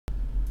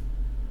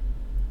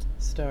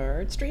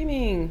Start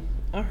streaming.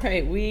 All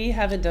right, we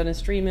haven't done a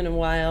stream in a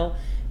while.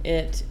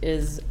 It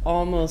is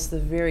almost the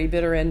very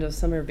bitter end of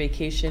summer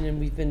vacation, and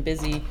we've been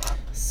busy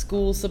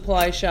school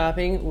supply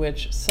shopping,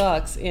 which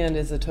sucks and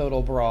is a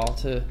total brawl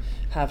to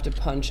have to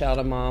punch out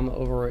a mom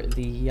over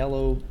the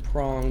yellow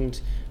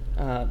pronged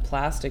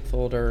plastic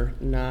folder,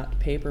 not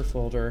paper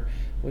folder,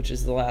 which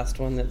is the last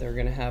one that they're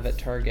going to have at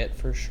Target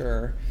for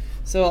sure.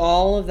 So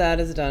all of that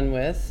is done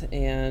with,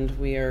 and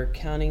we are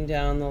counting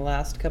down the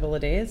last couple of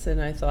days, and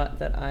I thought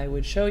that I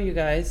would show you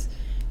guys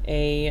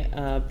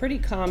a pretty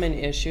common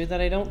issue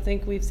that I don't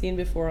think we've seen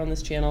before on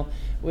this channel,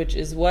 which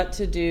is what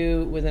to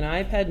do with an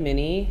iPad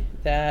mini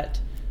that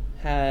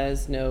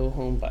has no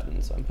home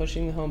button. So I'm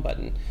pushing the home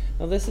button.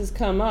 Now this has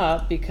come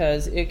up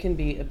because it can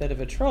be a bit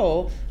of a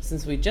troll,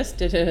 since we just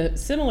did a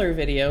similar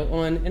video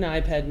on an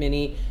iPad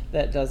mini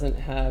that doesn't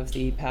have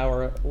the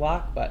power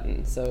lock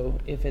button. So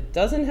if it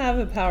doesn't have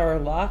a power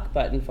lock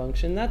button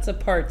function, that's a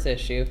parts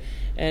issue.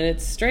 And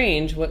it's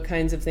strange what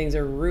kinds of things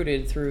are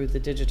routed through the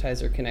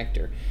digitizer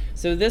connector.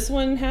 So this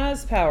one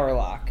has power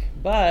lock,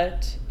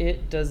 but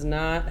it does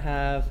not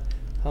have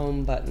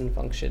home button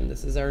function.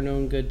 This is our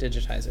known good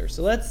digitizer.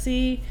 So let's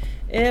see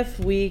if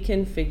we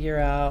can figure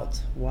out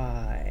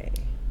why.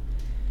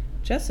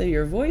 Jessa,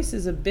 your voice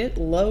is a bit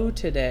low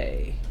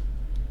today.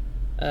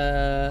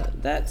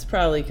 That's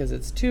probably because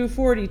it's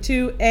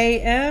 2:42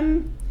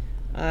 a.m.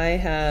 I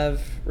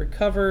have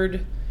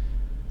recovered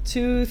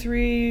 2,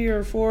 3,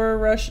 or 4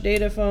 Rush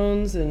data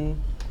phones and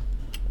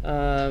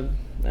I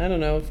don't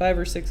know, 5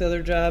 or 6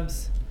 other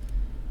jobs,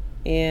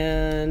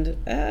 and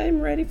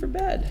I'm ready for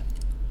bed.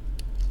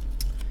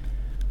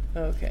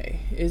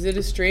 Okay, is it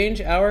a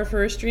strange hour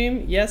for a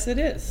stream? Yes, it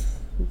is.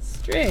 It's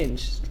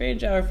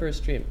strange hour for a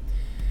stream.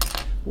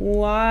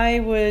 Why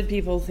would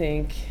people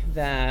think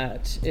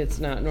that it's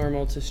not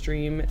normal to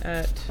stream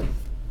at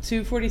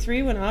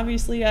 2:43 when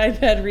obviously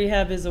iPad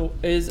rehab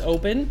is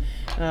open,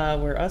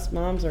 where us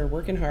moms are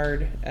working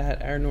hard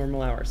at our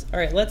normal hours? All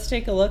right, let's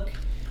take a look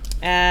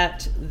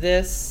at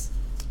this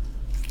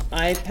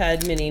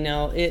iPad mini.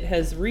 Now it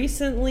has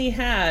recently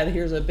had,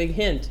 here's a big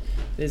hint,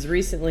 it has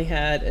recently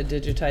had a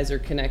digitizer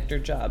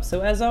connector job.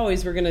 So as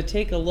always, we're going to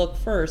take a look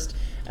first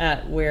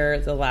at where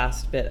the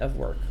last bit of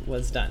work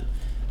was done.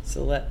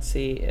 So let's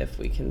see if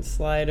we can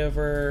slide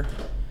over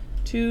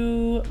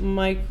to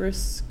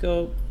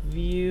microscope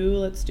view.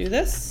 Let's do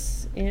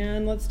this,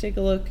 and let's take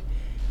a look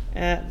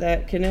at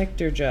that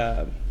connector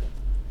job.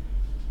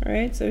 All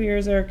right, so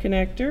here's our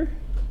connector.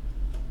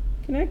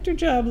 Connector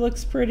job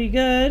looks pretty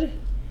good,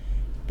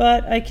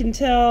 but I can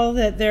tell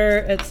that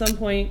there at some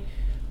point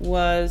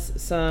was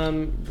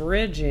some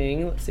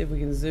bridging. Let's see if we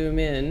can zoom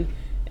in,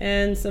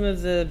 and some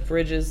of the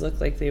bridges look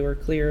like they were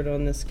cleared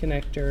on this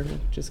connector,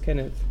 just kind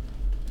of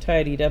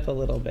tidied up a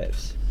little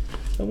bit.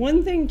 But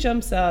one thing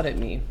jumps out at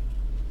me,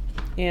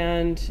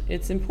 and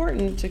it's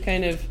important to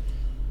kind of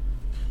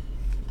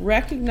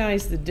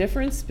recognize the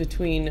difference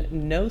between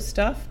no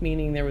stuff,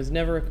 meaning there was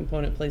never a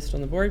component placed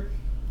on the board,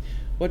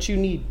 what you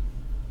need.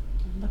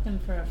 I'm looking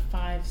for a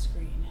 5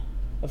 screen.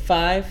 A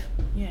 5?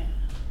 Yeah.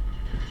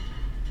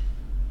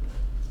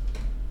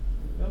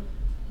 Oh.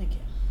 Thank you.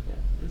 Yeah,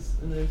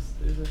 and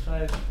there's a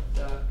 5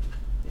 dock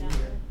in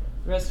here.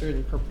 The rest are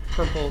in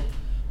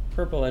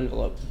purple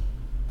envelope.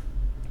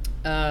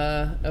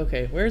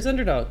 Okay, where's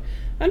Underdog?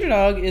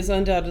 Underdog is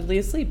undoubtedly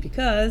asleep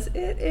because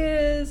it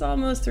is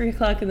almost 3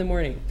 o'clock in the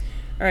morning.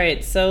 All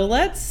right, so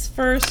let's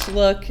first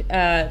look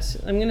at,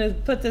 I'm going to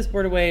put this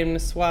board away. I'm going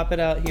to swap it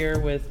out here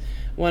with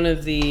one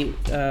of the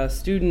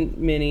student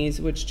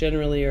minis, which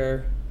generally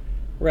are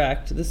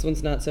wrecked. This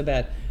one's not so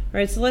bad. All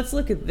right, so let's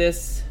look at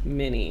this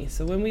mini.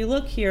 So when we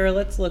look here,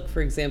 let's look,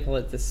 for example,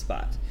 at this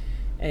spot.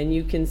 And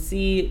you can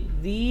see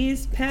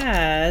these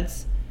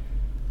pads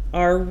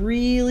are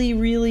really,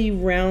 really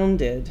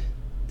rounded.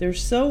 They're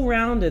so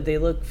rounded, they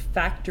look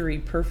factory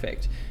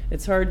perfect.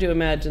 It's hard to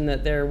imagine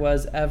that there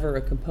was ever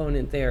a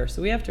component there.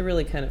 So we have to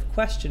really kind of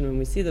question when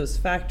we see those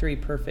factory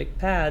perfect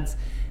pads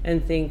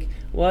and think,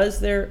 was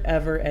there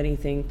ever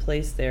anything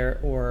placed there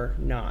or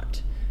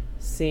not?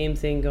 Same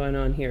thing going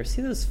on here.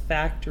 See those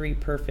factory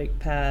perfect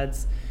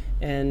pads?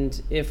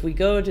 And if we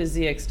go to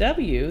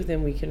ZXW,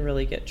 then we can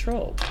really get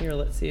trolled. Here,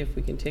 let's see if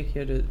we can take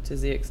you to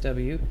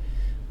ZXW.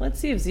 Let's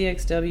see if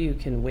ZXW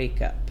can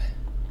wake up.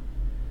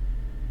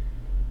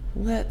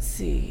 Let's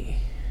see.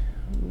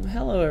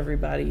 Hello,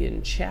 everybody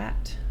in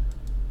chat.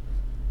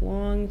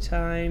 Long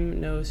time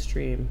no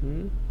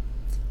stream.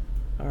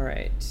 All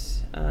right.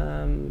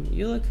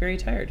 You look very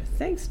tired.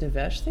 Thanks,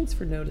 Nivesh. Thanks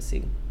for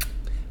noticing.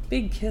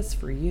 Big kiss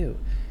for you.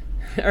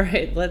 All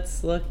right,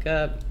 let's look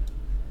up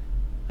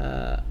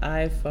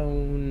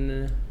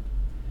iPhone.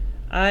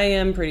 I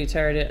am pretty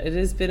tired. It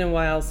has been a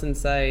while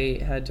since I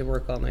had to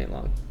work all night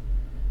long.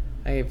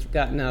 I've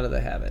gotten out of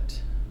the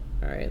habit.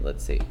 All right,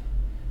 let's see.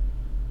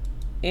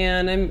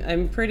 And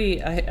I'm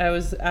pretty, I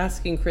was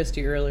asking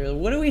Christy earlier,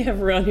 what do we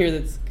have around here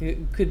that's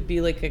could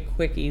be like a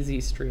quick, easy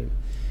stream?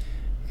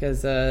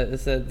 Because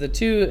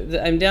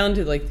I'm down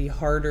to like the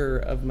harder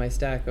of my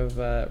stack of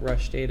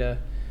Rush data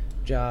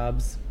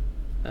jobs.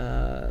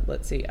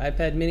 Let's see,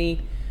 iPad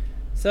mini.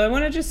 So I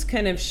want to just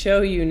kind of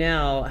show you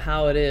now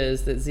how it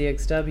is that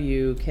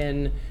ZXW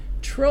can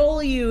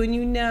troll you, and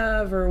you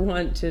never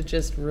want to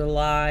just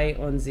rely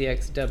on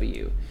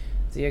ZXW.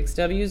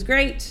 ZXW is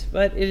great,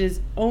 but it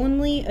is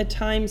only a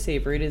time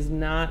saver. It is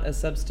not a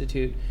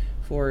substitute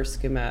for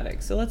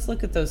schematic. So let's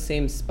look at those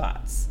same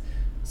spots.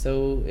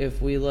 So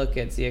if we look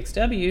at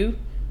ZXW,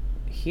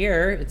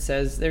 here it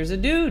says there's a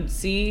dude,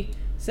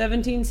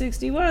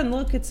 C1761.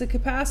 Look, it's a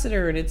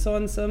capacitor, and it's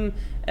on some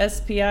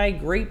SPI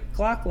grape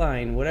clock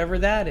line, whatever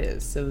that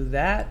is. So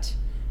that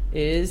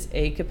is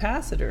a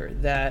capacitor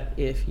that,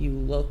 if you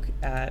look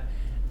at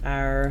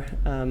our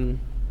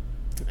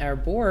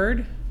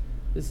board,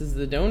 this is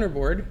the donor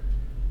board,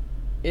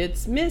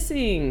 it's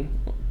missing.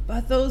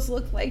 But those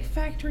look like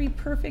factory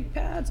perfect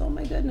pads. Oh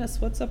my goodness,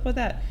 what's up with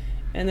that?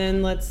 And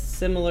then let's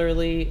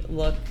similarly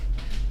look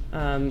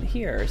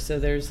here. So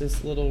there's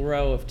this little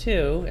row of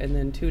 2, and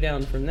then 2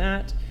 down from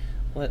that.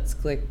 Let's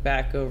click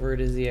back over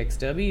to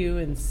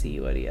ZXW and see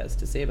what he has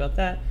to say about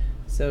that.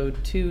 So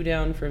 2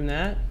 down from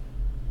that,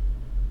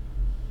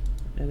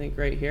 I think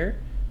right here,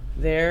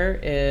 there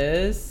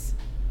is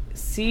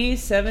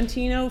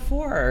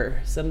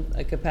C1704,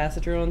 a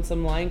capacitor on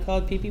some line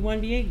called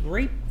PP1V8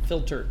 grape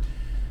filter.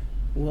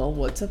 Well,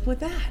 what's up with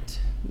that?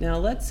 Now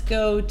let's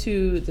go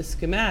to the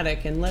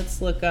schematic and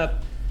let's look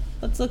up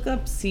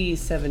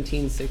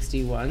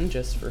C1761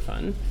 just for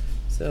fun.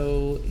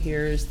 So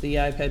here's the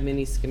iPad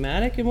mini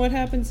schematic, and what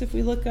happens if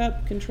we look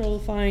up Control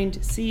Find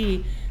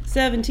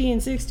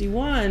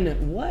C1761?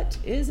 What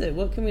is it?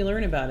 What can we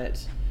learn about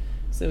it?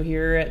 So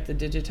here at the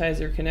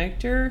digitizer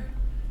connector,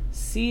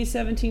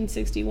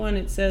 C1761,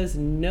 it says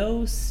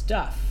no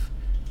stuff.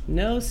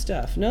 No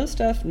stuff. No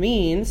stuff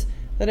means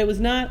that it was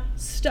not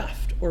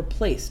stuffed or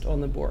placed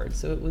on the board.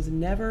 So it was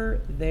never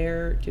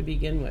there to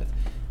begin with.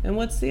 And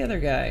what's the other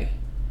guy?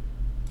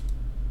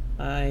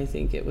 I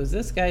think it was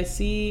this guy,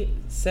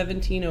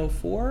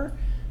 C1704.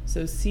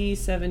 So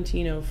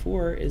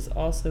C1704 is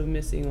also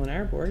missing on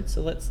our board.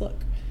 So let's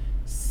look.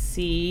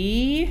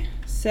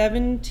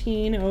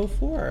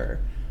 C1704.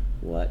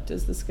 What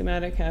does the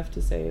schematic have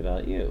to say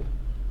about you?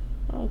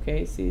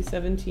 Okay,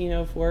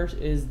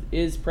 C1704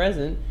 is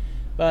present,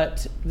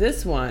 but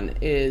this one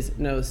is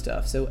no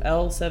stuff. So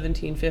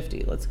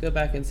L1750. Let's go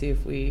back and see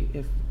if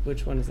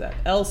which one is that?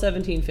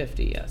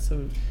 L1750. Yeah.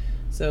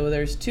 So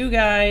there's 2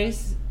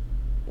 guys,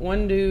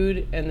 1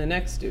 dude, and the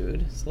next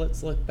dude. So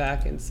let's look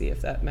back and see if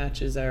that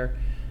matches our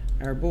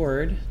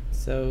board.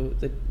 So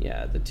the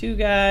 2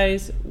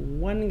 guys,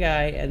 1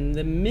 guy, and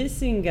the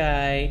missing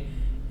guy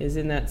is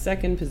in that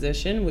second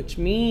position, which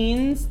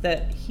means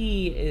that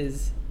he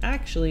is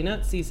actually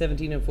not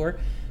C1704,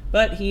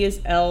 but he is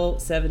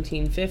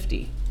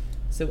L1750.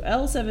 So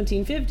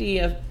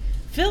L1750, a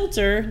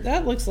filter,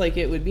 that looks like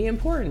it would be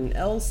important.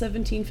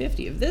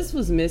 L1750. If this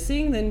was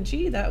missing, then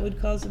gee, that would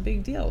cause a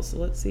big deal. So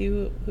let's see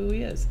who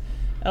he is.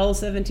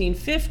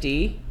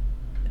 L1750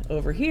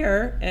 over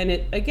here, and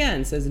it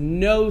again says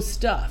no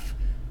stuff.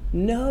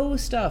 No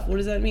stuff. What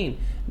does that mean?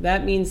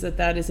 That means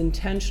that is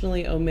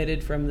intentionally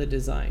omitted from the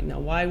design. Now,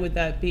 why would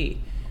that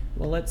be?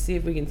 Well, let's see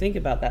if we can think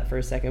about that for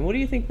a second. What do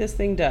you think this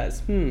thing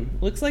does?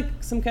 Looks like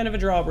some kind of a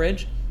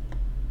drawbridge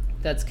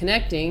that's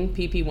connecting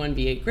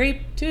PP1V8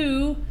 grape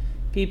to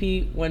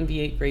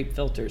PP1V8 grape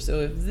filter. So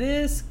if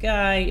this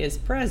guy is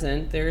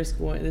present, this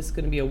is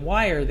going to be a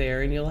wire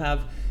there, and you'll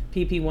have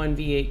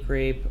PP1V8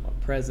 grape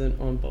present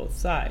on both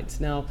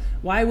sides. Now,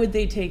 why would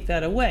they take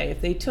that away?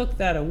 If they took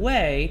that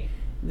away,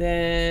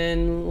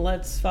 then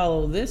let's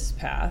follow this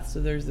path.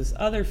 So there's this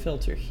other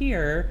filter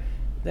here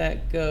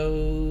that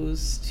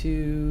goes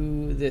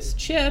to this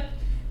chip,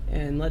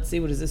 and let's see,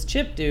 what does this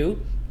chip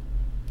do?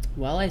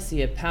 Well, I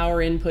see a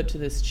power input to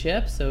this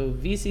chip, so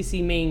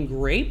VCC main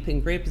grape,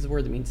 and grape is a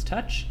word that means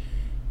touch,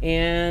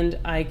 and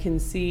I can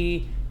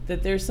see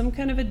that there's some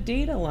kind of a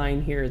data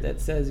line here that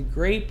says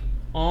grape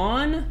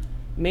on,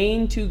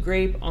 main to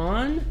grape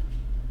on.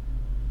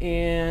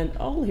 And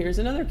oh, here's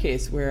another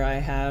case where I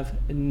have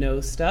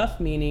no stuff,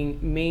 meaning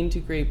main to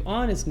grape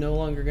on is no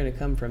longer going to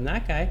come from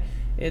that guy.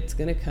 It's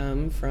going to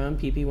come from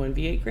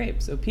PP1V8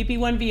 grape. So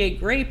PP1V8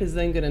 grape is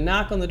then going to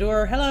knock on the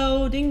door.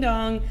 Hello, ding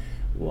dong.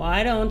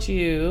 Why don't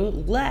you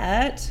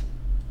let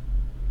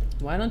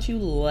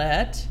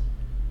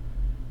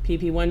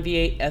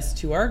PP1V8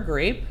 S2R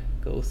grape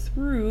go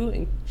through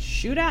and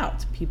shoot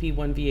out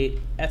PP1V8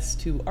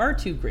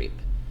 S2R2 grape?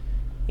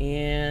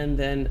 And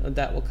then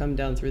that will come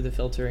down through the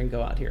filter and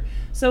go out here.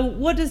 So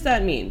what does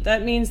that mean?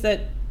 That means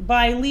that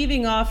by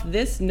leaving off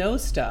this no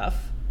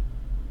stuff,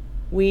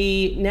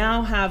 we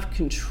now have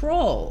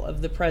control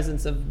of the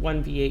presence of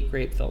 1V8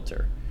 grape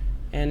filter,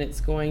 and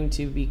it's going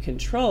to be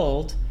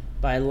controlled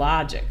by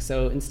logic.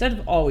 So instead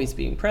of always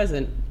being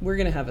present, we're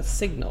going to have a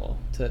signal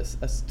to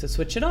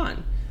switch it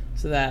on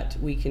so that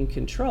we can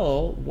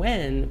control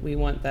when we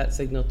want that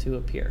signal to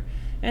appear.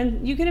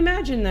 And you can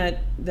imagine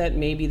that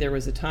maybe there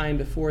was a time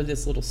before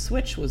this little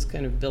switch was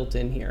kind of built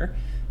in here,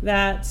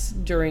 that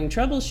during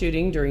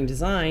troubleshooting, during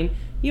design,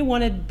 you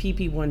wanted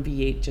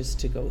PP1V8 just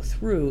to go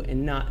through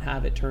and not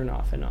have it turn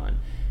off and on.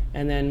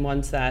 And then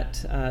once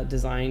that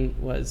design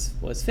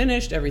was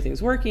finished,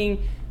 everything's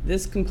working,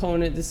 this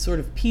component, this sort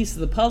of piece of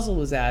the puzzle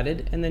was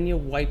added, and then you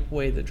wipe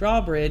away the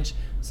drawbridge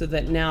so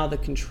that now the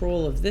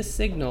control of this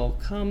signal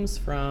comes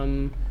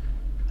from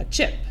a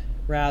chip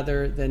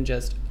rather than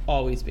just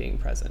always being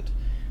present.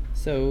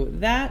 So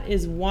that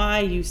is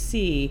why you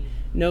see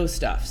no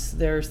stuffs.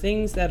 There are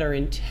things that are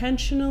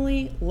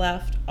intentionally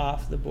left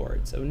off the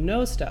board. So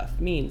no stuff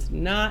means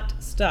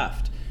not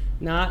stuffed,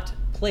 not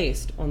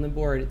placed on the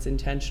board. It's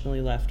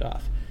intentionally left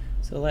off.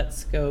 So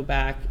let's go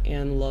back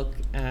and look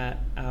at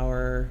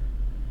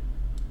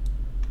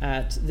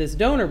this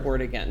donor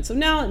board again. So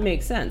now it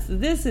makes sense.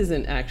 This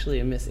isn't actually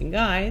a missing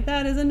guy.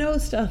 That is a no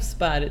stuff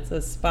spot. It's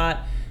a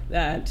spot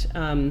that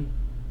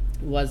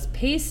was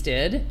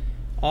pasted.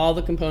 All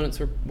the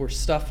components were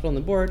stuffed on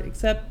the board,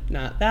 except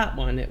not that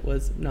one. It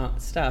was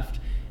not stuffed.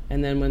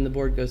 And then when the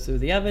board goes through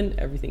the oven,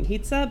 everything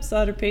heats up,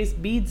 solder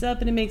paste beads up,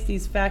 and it makes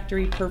these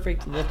factory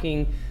perfect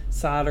looking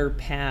solder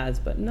pads,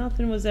 but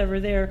nothing was ever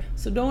there.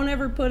 So don't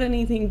ever put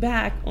anything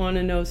back on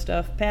a no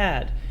stuff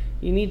pad.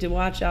 You need to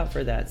watch out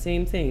for that.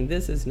 Same thing,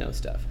 this is no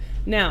stuff.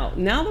 Now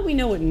that we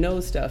know what no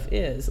stuff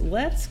is,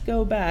 let's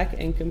go back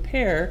and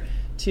compare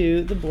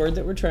to the board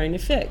that we're trying to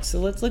fix. So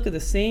let's look at the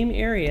same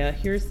area.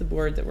 Here's the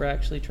board that we're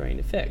actually trying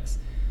to fix.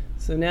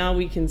 So now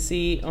we can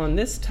see on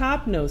this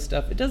top no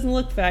stuff, it doesn't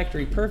look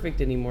factory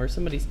perfect anymore.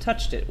 Somebody's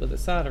touched it with a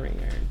soldering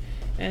iron.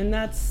 And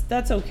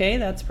that's okay.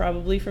 That's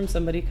probably from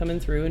somebody coming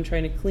through and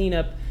trying to clean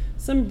up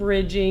some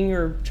bridging,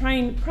 or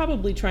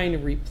probably trying to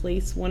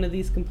replace one of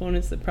these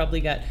components that probably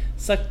got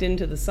sucked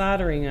into the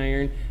soldering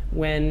iron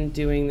when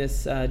doing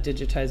this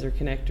digitizer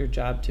connector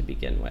job to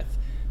begin with.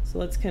 So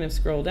let's kind of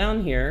scroll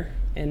down here,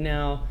 and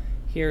now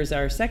here's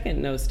our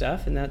second no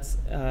stuff, and that's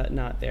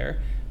not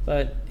there.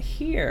 But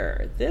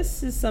here,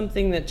 this is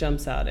something that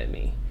jumps out at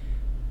me.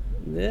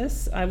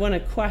 This, I want to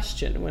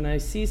question. When I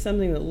see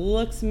something that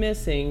looks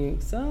missing,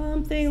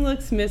 something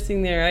looks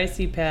missing there,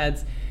 IC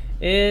pads,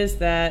 is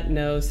that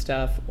no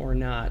stuff or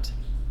not?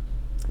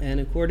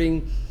 And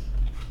according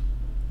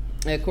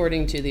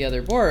to the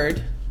other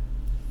board,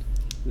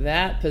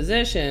 that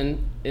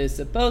position is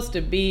supposed to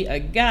be a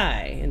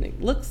guy, and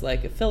it looks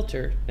like a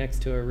filter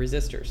next to a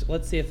resistor. So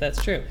let's see if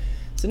that's true.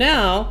 So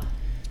now,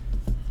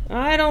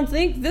 I don't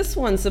think this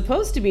one's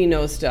supposed to be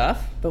no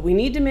stuff, but we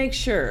need to make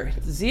sure.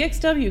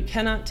 ZXW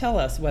cannot tell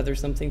us whether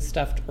something's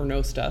stuffed or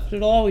no stuffed.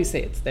 It'll always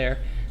say it's there.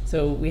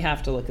 So we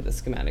have to look at the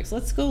schematics.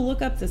 Let's go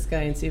look up this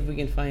guy and see if we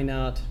can find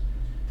out,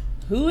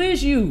 who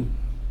is you?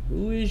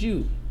 Who is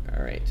you?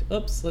 All right,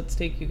 oops, let's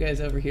take you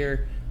guys over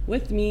here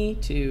with me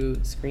to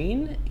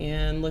screen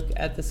and look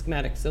at the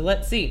schematics. So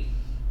let's see,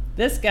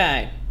 this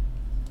guy,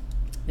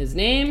 his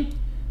name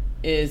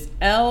is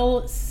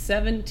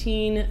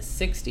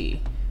L1760.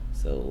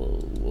 So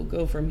we'll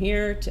go from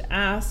here to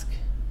ask,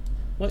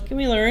 what can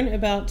we learn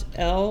about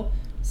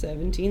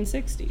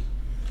L1760?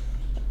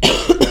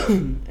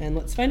 And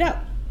let's find out.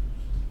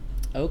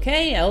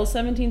 Okay,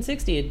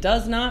 L1760, it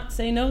does not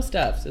say no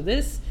stuff. So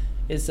this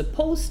is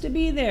supposed to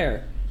be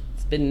there.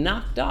 It's been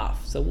knocked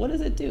off. So what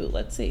does it do?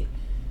 Let's see.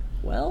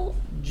 Well,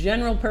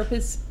 general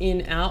purpose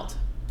in out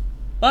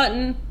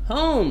button,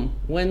 home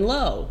when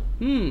low.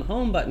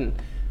 Home button.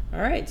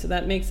 All right, so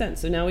that makes sense.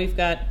 So now we've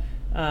got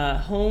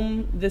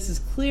home. This is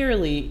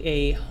clearly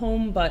a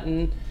home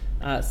button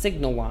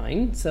signal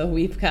line. So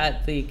we've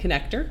got the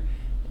connector.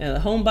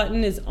 The home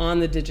button is on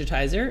the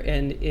digitizer,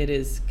 and it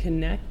is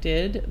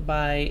connected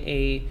by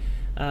a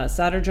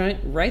solder joint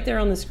right there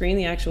on the screen.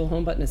 The actual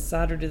home button is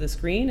soldered to the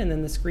screen, and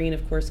then the screen,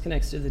 of course,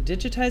 connects to the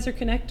digitizer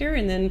connector.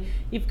 And then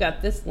you've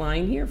got this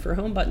line here for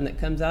home button that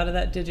comes out of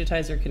that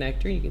digitizer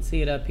connector. You can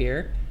see it up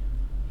here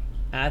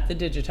at the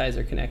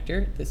digitizer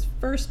connector. This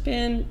first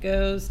pin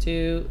goes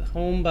to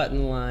home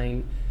button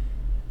line,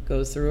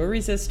 goes through a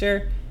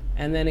resistor,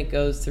 and then it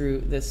goes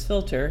through this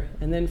filter.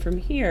 And then from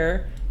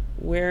here,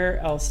 where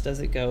else does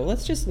it go?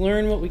 Let's just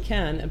learn what we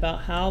can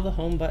about how the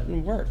home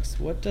button works.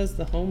 What does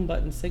the home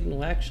button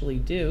signal actually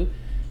do?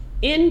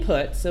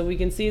 Input, so we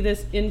can see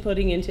this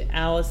inputting into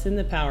Allison,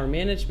 the power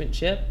management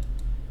chip.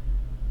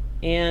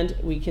 And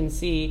we can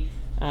see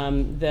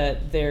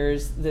that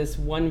there's this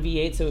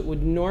 1V8, so it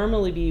would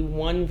normally be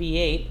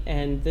 1V8,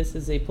 and this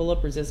is a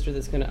pull-up resistor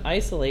that's going to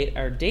isolate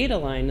our data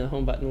line, the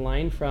home button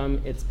line,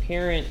 from its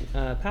parent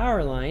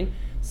power line,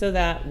 so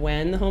that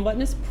when the home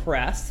button is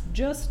pressed,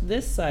 just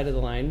this side of the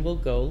line will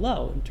go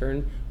low and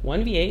turn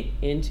 1V8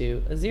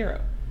 into a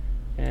 0.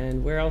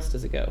 And where else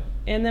does it go?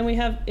 And then we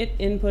have it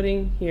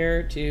inputting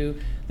here to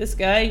this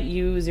guy,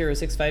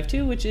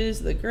 U0652, which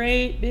is the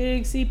great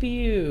big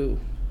CPU.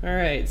 All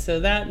right, so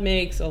that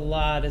makes a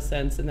lot of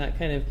sense, and that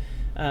kind of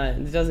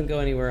it doesn't go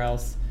anywhere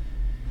else.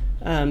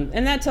 And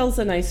that tells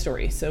a nice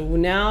story. So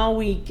now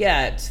we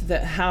get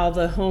how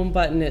the home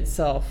button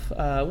itself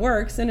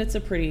works, and it's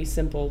a pretty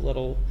simple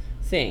little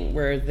thing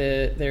where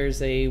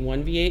there's a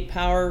 1V8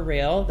 power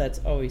rail that's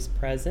always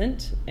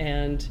present,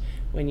 and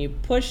when you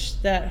push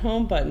that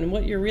home button,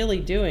 what you're really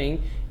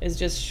doing is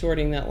just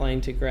shorting that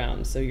line to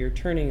ground. So you're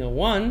turning a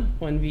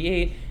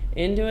 1V8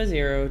 into a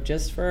 0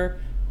 just for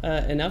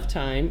enough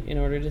time in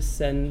order to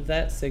send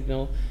that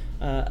signal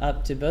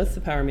up to both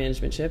the power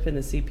management chip and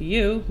the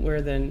CPU,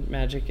 where then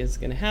magic is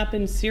going to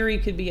happen. Siri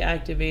could be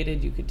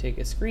activated. You could take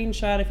a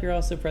screenshot if you're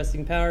also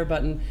pressing power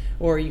button,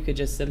 or you could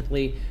just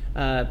simply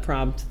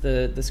prompt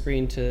the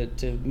screen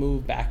to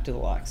move back to the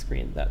lock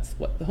screen. That's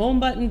what the home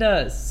button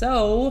does.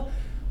 So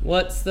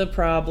what's the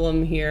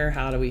problem here?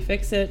 How do we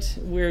fix it?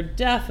 We're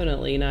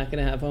definitely not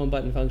going to have home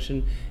button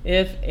function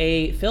if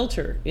a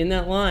filter in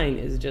that line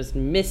is just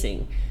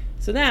missing.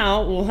 So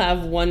now we'll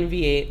have one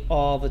V8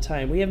 all the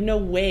time. We have no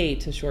way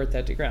to short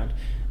that to ground.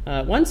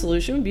 One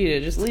solution would be to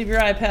just leave your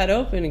iPad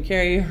open and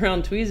carry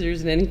around tweezers,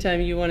 and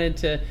anytime you wanted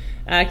to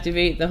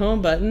activate the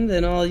home button,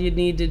 then all you'd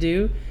need to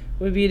do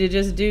would be to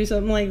just do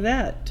something like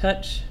that.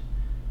 Touch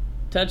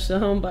the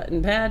home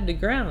button pad to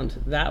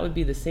ground. That would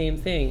be the same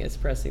thing as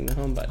pressing the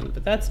home button.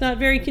 But that's not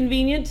very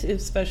convenient,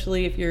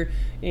 especially if you're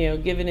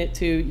giving it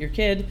to your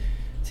kid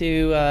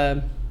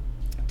to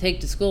take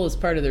to school as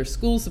part of their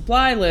school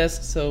supply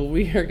list. So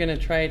we are going to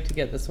try to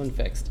get this one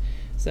fixed.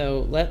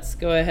 So let's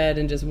go ahead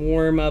and just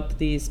warm up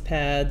these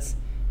pads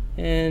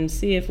and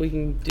see if we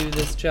can do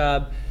this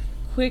job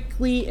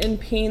quickly and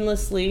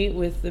painlessly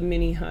with the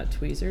mini hot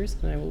tweezers.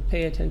 And I will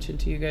pay attention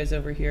to you guys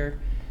over here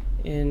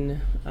in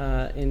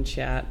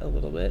chat a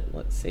little bit.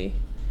 Let's see.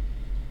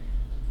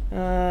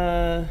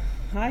 Hi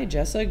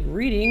Jessa,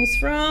 greetings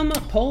from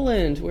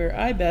Poland, where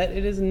I bet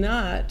it is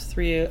not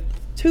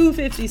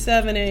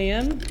 2:57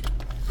 a.m.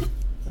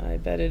 I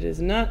bet it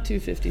is not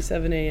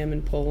 2:57 a.m.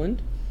 in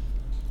Poland.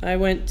 I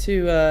went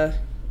to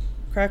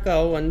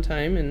Krakow one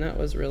time, and that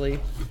was really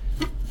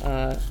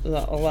a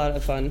lot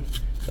of fun.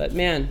 But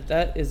man,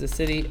 that is a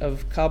city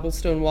of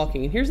cobblestone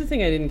walking. And here's the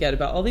thing I didn't get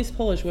about all these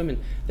Polish women.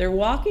 They're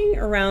walking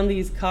around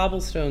these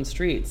cobblestone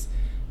streets,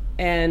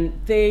 and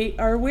they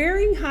are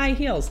wearing high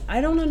heels.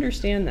 I don't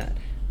understand that.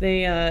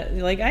 They,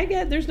 I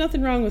get there's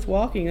nothing wrong with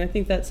walking. I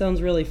think that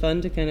sounds really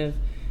fun to kind of,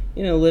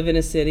 live in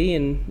a city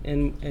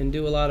and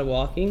do a lot of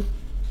walking.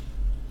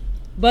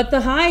 But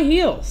the high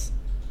heels,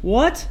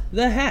 what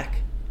the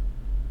heck?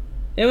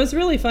 It was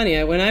really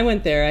funny. When I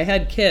went there, I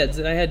had kids,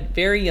 and I had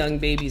very young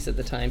babies at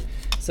the time.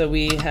 So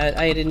I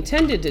had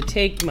intended to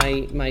take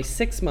my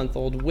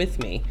 6-month-old with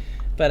me,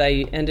 but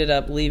I ended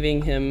up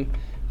leaving him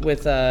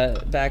with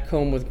back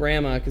home with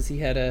grandma because he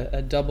had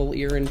a double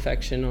ear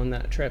infection on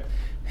that trip.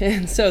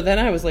 And so then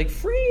I was like,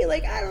 free,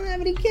 I don't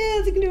have any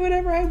kids, I can do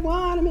whatever I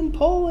want, I'm in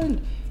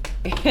Poland.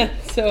 And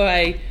so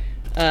I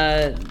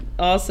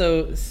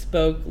also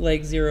spoke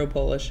zero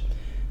Polish.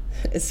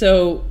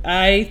 So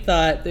I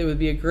thought it would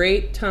be a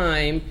great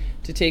time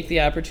to take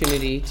the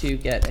opportunity to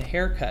get a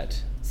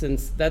haircut,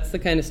 since that's the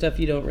kind of stuff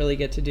you don't really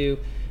get to do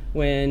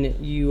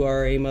when you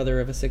are a mother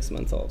of a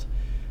 6-month-old.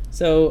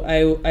 So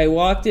I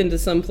walked into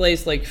some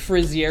place like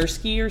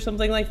Frizierski or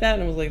something like that,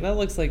 and I was like, that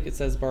looks like it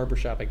says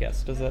barbershop, I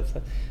guess.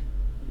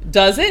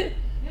 Does it?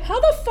 Yeah. How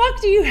the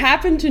fuck do you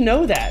happen to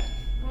know that?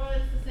 Well,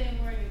 it's the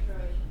same word in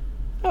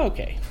Croatian.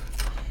 Okay.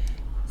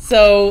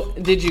 So,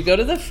 did you go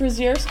to the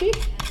Frizierski?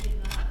 I did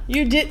not.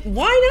 You did?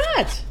 Why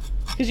not?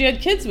 Because you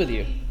had kids with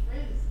you.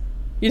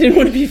 You didn't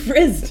want to be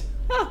frizzed.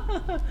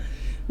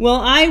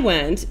 Well, I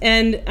went,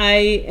 and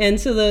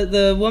so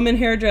the woman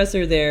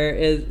hairdresser there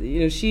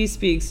is, she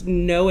speaks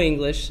no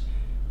English.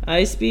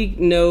 I speak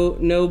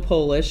no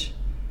Polish,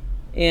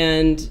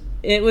 and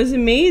it was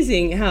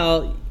amazing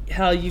how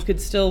you could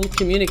still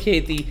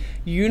communicate the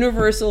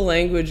universal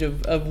language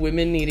of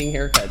women needing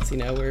haircuts,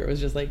 where it was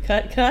just like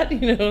cut,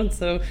 and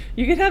so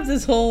you could have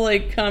this whole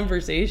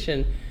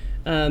conversation.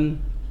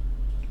 And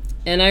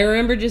I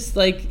remember just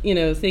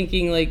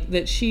thinking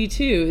that she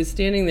too is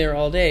standing there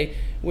all day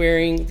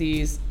wearing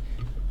these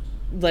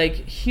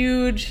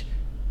huge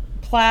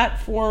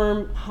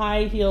platform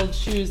high-heeled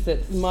shoes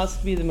that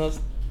must be the most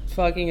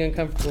fucking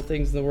uncomfortable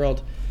things in the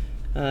world.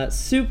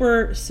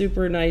 Super,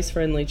 super nice,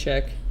 friendly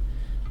chick.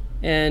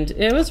 And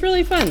it was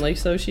really fun.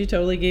 So she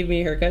totally gave me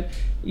a haircut.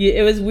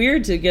 It was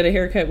weird to get a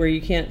haircut where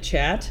you can't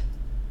chat.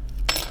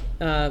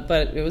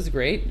 But it was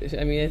great.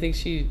 I mean, I think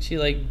she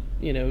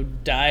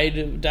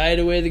dyed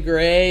away the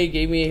gray,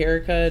 gave me a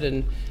haircut,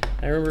 and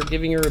I remember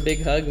giving her a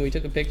big hug, and we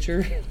took a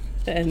picture,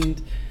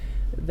 and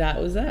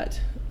that was that.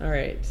 All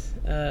right,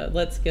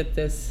 let's get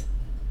this.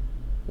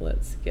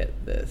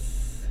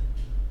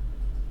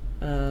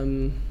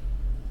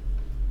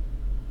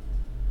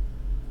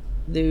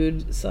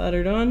 Dude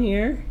soldered on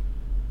here,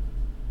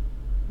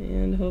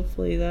 and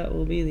hopefully that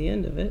will be the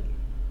end of it.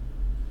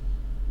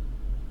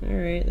 All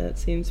right, that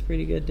seems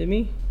pretty good to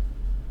me.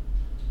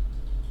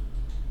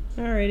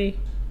 Alrighty.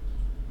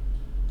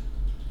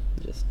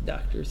 Just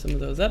doctor some of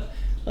those up.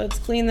 Let's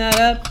clean that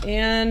up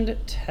and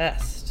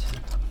test.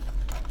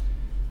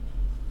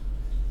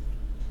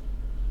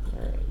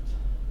 Alright.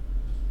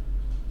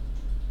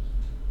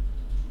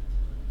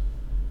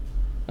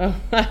 Oh,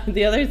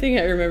 the other thing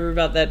I remember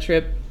about that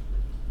trip,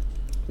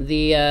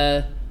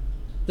 the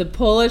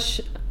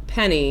Polish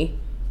penny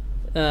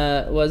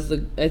was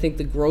I think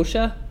the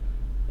grosza,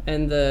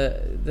 and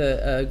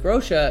the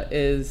grosza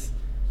is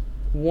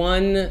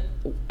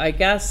I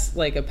guess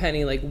like a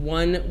penny, like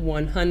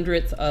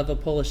 1/100th of a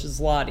Polish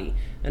zloty.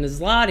 And a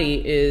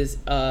zloty is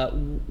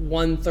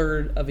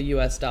 1/3 of a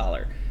US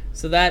dollar.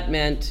 So that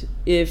meant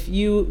if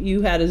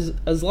you had a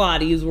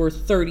zloty is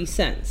worth 30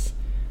 cents.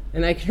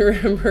 And I can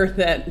remember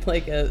that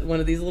like one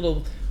of these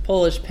little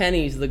Polish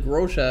pennies, the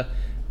grosza,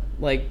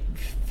 like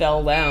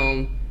fell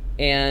down.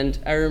 And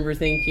I remember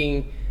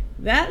thinking,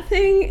 that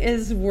thing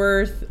is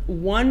worth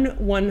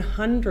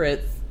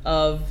 1/100th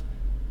of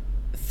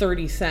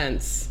 30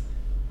 cents.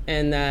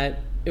 And that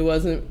it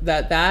wasn't,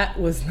 that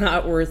was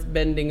not worth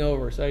bending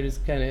over. So I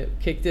just kind of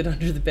kicked it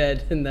under the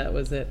bed and that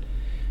was it.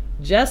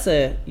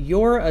 Jessa,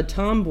 you're a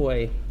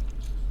tomboy.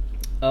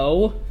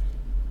 Oh,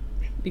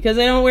 because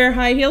I don't wear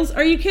high heels?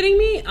 Are you kidding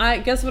me?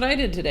 Guess what I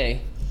did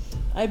today?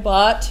 I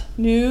bought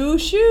new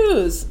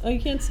shoes. Oh, you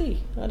can't see.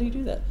 How do you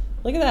do that?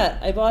 Look at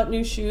that. I bought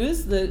new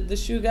shoes. The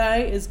shoe guy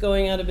is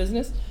going out of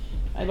business.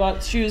 I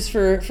bought shoes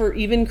for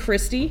even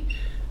Christy.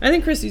 I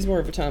think Christy's more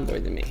of a tomboy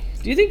than me.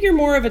 Do you think you're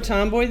more of a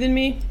tomboy than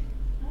me?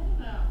 I don't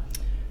know.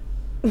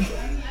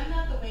 I'm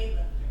not the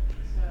weightlifter,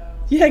 so.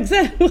 Yeah,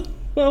 exactly.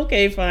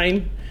 Okay,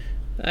 fine.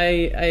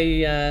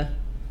 I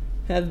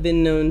have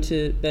been known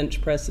to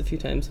bench press a few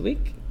times a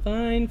week.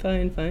 Fine.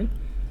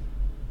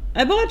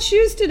 I bought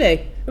shoes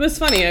today. It was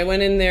funny. I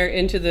went in there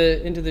into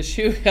the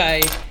shoe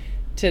guy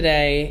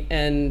today,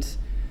 and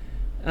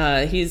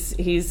he's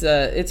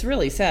it's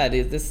really sad.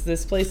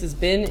 This place has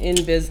been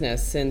in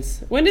business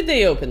since, when did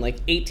they open? Like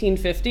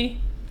 1850?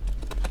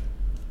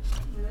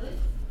 Really?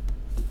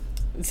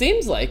 It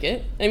seems like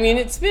it. I mean,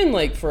 it's been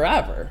like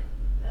forever.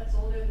 That's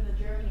older than the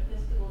German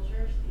Episcopal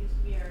Church that used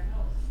to be our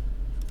house.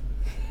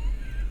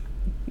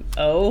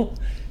 Oh,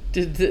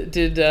 did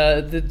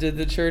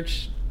the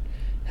church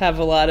have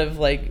a lot of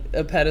like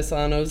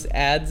Pedisanos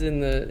ads in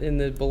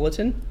the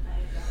bulletin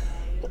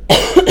I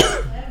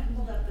haven't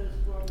pulled up those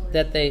World War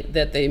that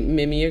they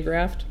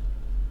mimeographed?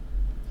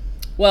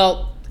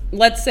 Well,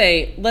 let's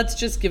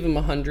just give them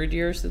 100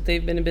 years that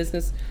they've been in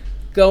business.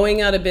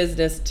 Going out of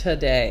business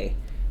today,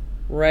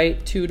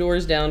 right? 2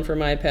 doors down from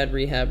iPad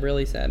rehab.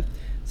 Really sad.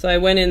 So I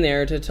went in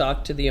there to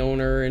talk to the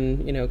owner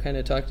and kind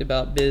of talked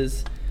about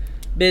biz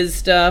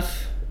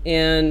stuff.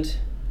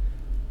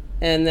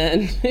 And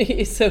then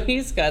so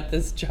he's got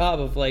this job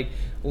of like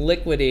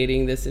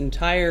liquidating this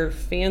entire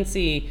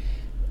fancy,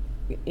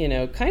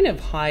 kind of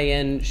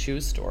high-end shoe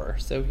store.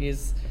 So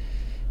he's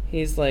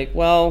like,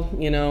 well,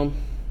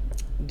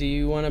 do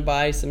you want to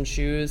buy some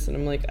shoes? And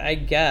I'm like, I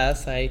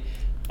guess. I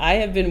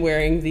have been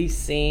wearing the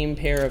same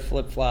pair of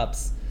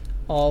flip-flops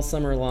all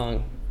summer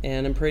long,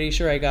 and I'm pretty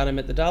sure I got them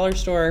at the dollar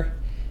store,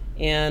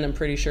 and I'm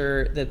pretty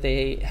sure that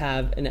they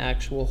have an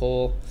actual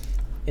hole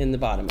in the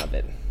bottom of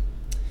it.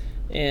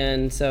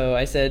 And so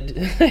I said,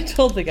 I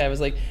told the guy, I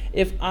was like,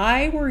 if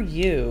I were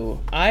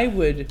you, I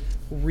would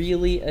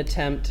really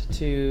attempt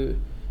to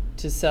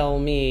sell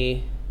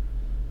me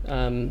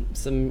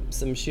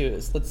some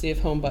shoes. Let's see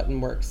if home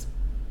button works.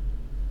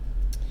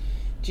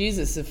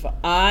 Jesus, if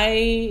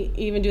I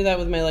even do that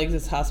with my legs,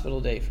 it's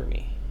hospital day for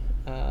me.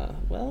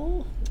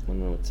 Well, I don't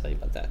know what to tell you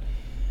about that.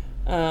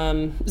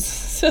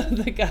 So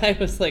the guy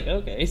was like,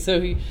 okay. So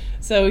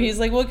he's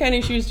like, what kind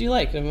of shoes do you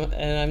like?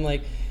 And I'm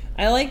like,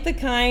 I like the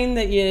kind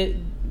that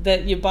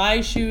you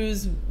buy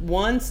shoes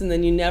once and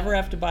then you never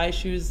have to buy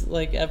shoes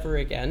like ever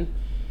again.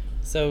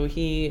 So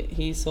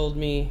he sold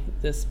me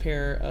this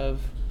pair of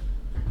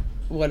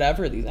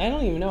whatever these. I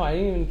don't even know. I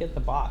didn't even get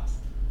the box.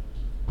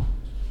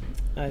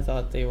 I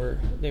thought they were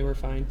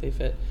fine. They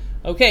fit.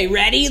 Okay,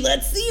 ready?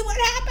 Let's see what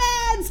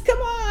happens. Come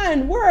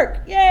on,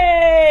 work.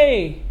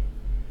 Yay!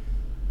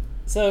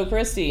 So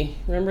Christy,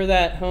 remember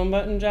that home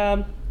button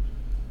job?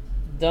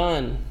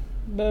 Done.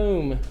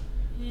 Boom.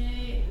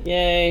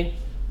 Yay.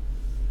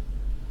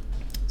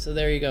 So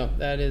there you go.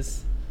 That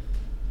is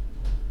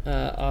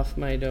off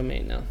my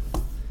domain now.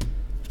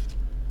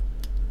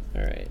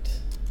 All right.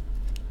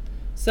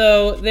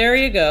 So there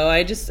you go.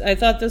 I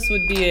thought this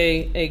would be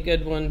a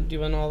good one. Do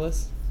you want all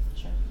this?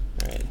 Sure.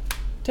 All right.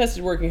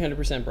 Tested working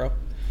 100%, bro.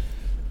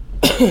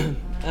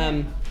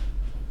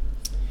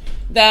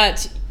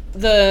 That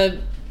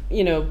the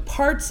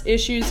parts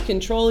issues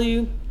control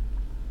you.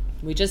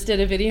 We just did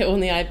a video on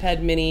the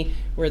iPad mini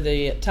where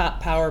the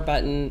top power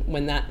button,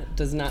 when that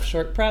does not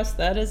short press,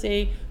 that is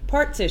a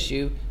parts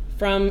issue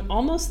from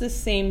almost the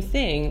same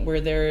thing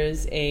where there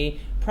is a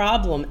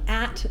problem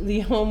at the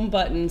home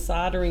button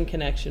soldering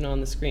connection on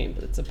the screen,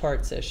 but it's a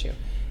parts issue.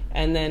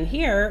 And then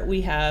here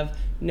we have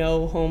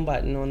no home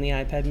button on the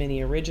iPad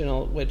mini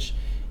original, which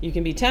you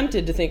can be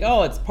tempted to think,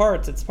 oh, it's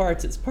parts,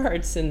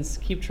 and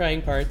keep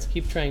trying parts.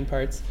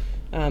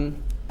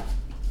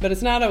 But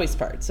it's not always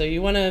parts. So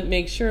you want to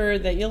make sure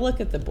that you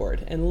look at the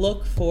board and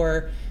look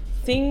for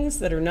things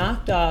that are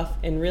knocked off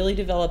and really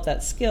develop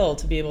that skill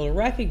to be able to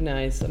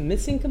recognize a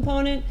missing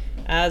component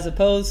as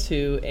opposed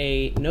to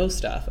a no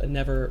stuff, a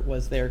never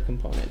was there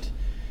component.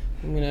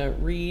 I'm going to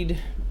read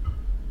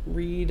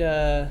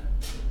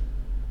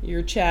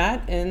your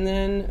chat, and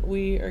then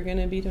we are going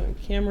to be doing,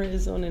 camera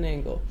is on an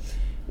angle.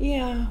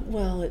 Yeah,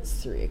 well, it's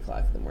 3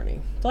 o'clock in the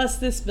morning. Plus,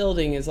 this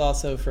building is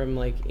also from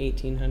like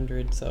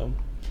 1800, so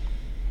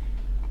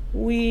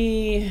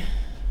we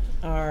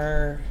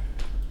are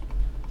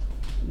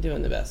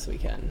doing the best we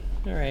can.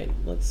 All right,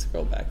 let's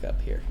scroll back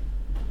up here.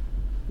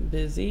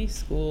 Busy,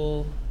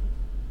 school,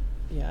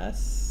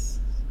 yes.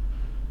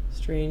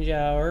 Strange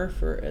hour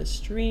for a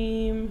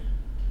stream.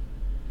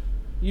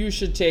 You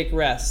should take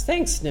rest.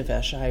 Thanks,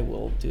 Nivesh. I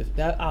will do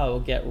that. I will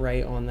get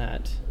right on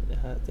that.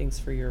 Thanks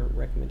for your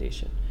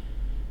recommendation.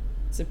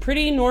 It's a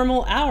pretty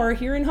normal hour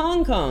here in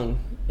Hong Kong,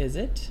 is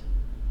it?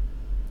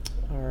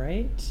 All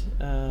right.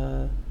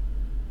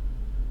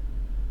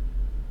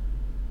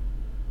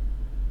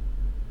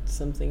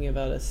 Something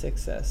about a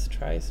 6S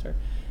TriStar.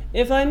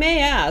 If I may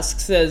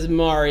ask, says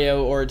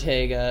Mario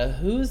Ortega,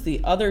 who's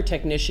the other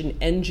technician,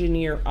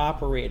 engineer,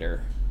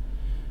 operator?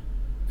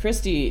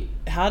 Christy,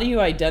 how do you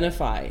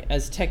identify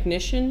as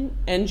technician,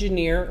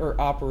 engineer, or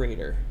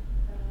operator?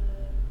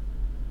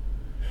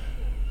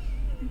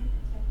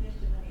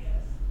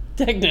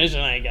 Technician,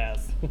 I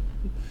guess.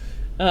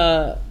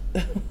 The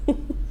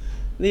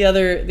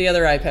other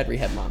iPad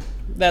rehab mom.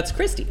 That's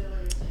Christy.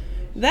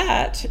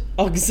 That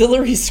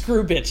auxiliary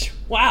screw bitch.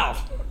 Wow.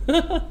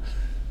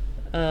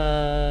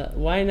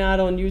 Why not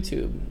on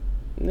YouTube?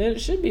 It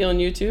should be on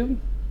YouTube.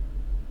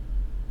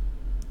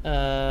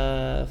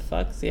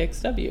 Fuck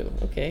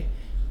CXW. Okay.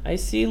 I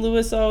see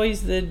Lewis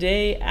always the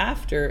day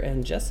after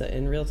and Jessa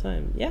in real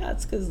time. Yeah,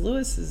 it's because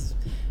Lewis is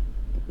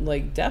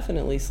like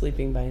definitely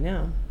sleeping by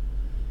now.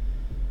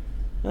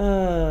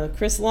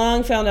 Chris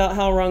Long found out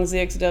how wrong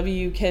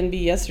ZXW can be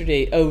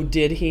yesterday. Oh,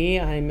 did he?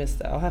 I missed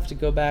that. I'll have to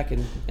go back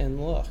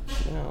and look.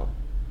 Wow.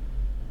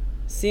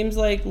 Seems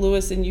like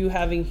Lewis and you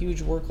having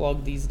huge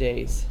workload these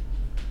days.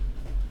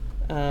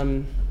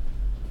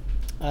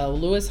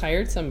 Lewis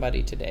hired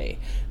somebody today.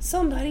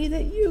 Somebody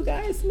that you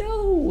guys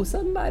know.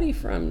 Somebody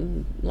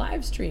from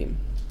live stream.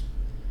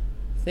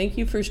 Thank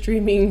you for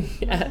streaming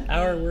at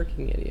our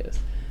working videos.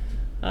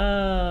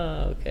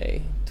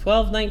 Okay.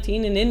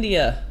 1219 in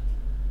India.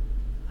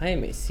 I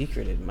am a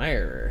secret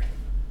admirer.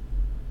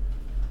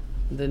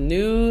 The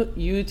new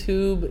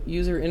YouTube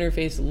user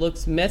interface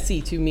looks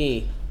messy to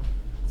me.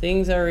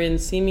 Things are in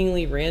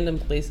seemingly random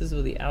places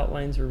with the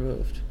outlines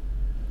removed.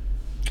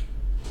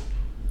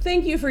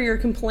 Thank you for your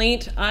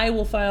complaint. I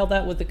will file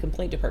that with the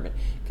complaint department.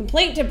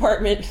 Complaint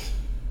department.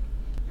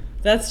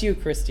 That's you,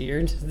 Christy.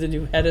 You're the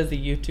new head of the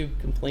YouTube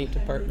complaint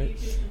department.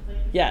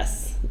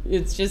 Yes.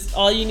 It's just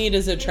all you need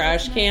is a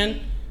trash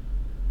can.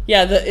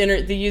 Yeah,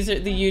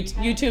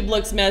 YouTube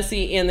looks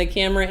messy and the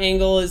camera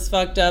angle is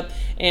fucked up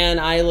and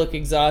I look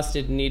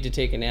exhausted and need to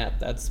take a nap.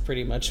 That's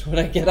pretty much what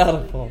I get out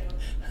of all.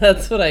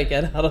 That's what I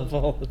get out of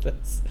all of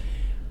this.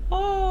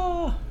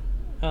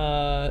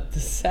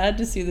 Sad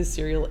to see the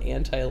serial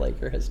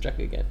anti-liker has struck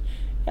again.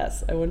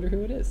 Yes, I wonder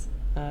who it is.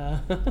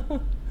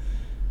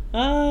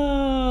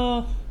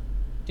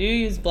 Do you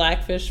use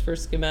Blackfish for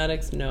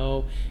schematics?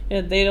 No,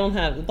 they don't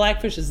have.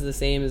 Blackfish is the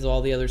same as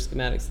all the other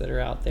schematics that are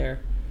out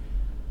there.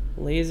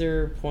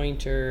 Laser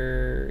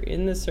pointer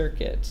in the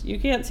circuit. You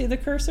can't see the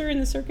cursor in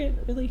the circuit,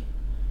 really?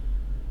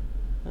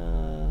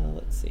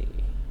 Let's see.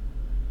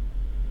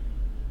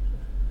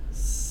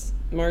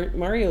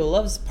 Mario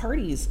loves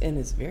parties and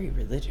is very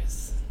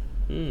religious.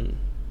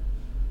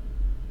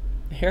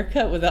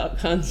 Haircut without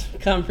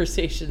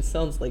conversation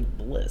sounds like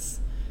bliss.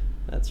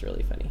 That's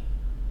really funny.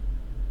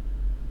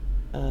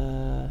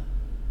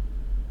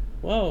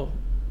 Whoa.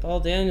 Paul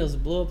Daniels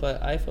blew up an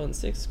iPhone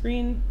 6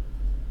 screen.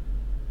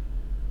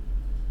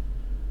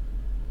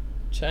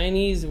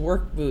 Chinese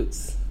work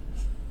boots.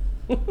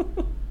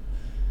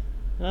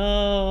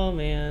 Oh,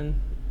 man.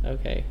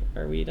 Okay,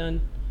 are we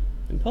done?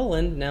 In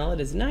Poland, now it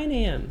is 9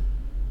 a.m.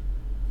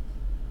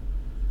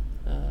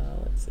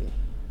 Let's see.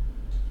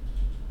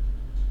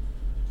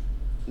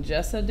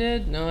 Jessa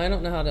did? No, I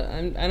don't know how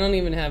to. I don't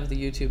even have the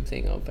YouTube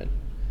thing open.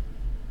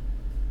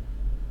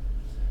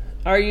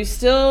 Are you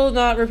still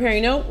not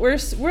repairing? No,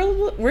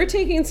 we're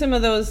taking some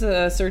of those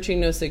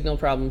searching no signal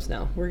problems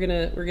now. We're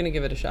gonna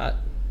give it a shot.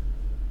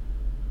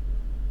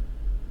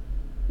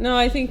 No,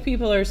 I think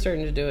people are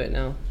starting to do it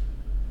now.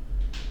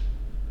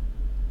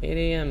 8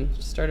 a.m.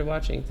 Started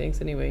watching. Thanks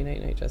anyway.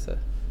 Night night, Jessa.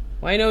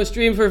 Why no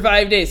stream for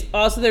 5 days?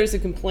 Also, there's a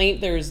complaint.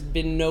 There's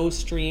been no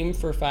stream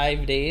for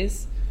 5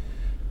 days.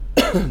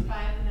 5 the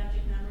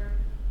magic number.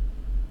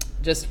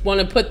 Just want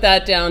to put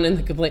that down in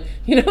the complaint.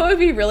 You know, it'd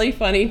be really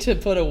funny to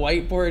put a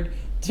whiteboard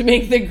to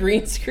make the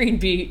green screen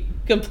be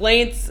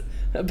complaints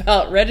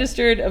about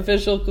registered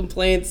official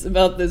complaints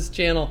about this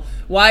channel.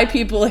 Why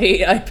people hate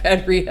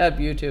iPad Rehab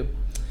YouTube.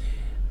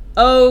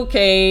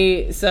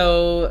 Okay,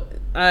 so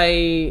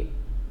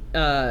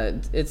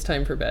it's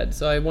time for bed.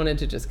 So I wanted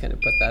to just kind of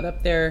put that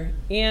up there.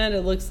 And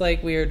it looks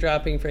like we are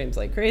dropping frames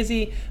like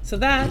crazy. So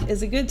that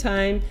is a good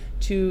time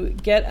to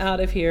get out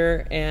of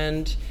here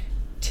and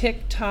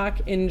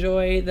TikTok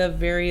enjoy the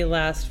very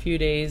last few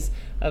days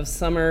of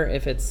summer,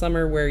 if it's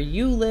summer where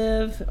you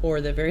live,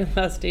 or the very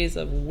last days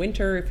of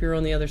winter if you're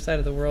on the other side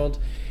of the world.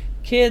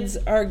 Kids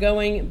are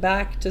going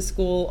back to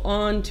school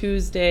on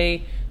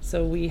Tuesday,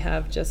 so we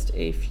have just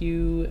a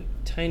few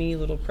tiny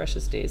little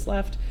precious days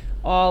left.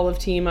 All of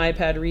Team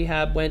iPad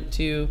Rehab went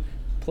to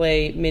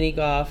play mini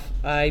golf.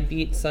 I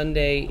beat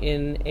Sunday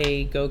in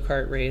a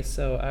go-kart race,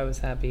 so I was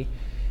happy.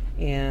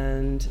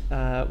 And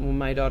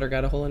my daughter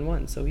got a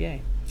hole-in-one, so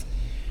yay.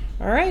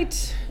 All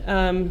right.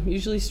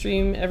 Usually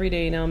stream every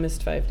day, now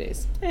missed 5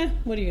 days.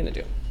 What are you going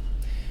to do?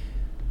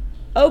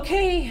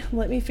 Okay,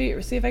 let me see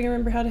if I can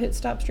remember how to hit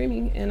stop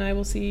streaming, and I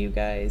will see you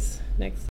guys next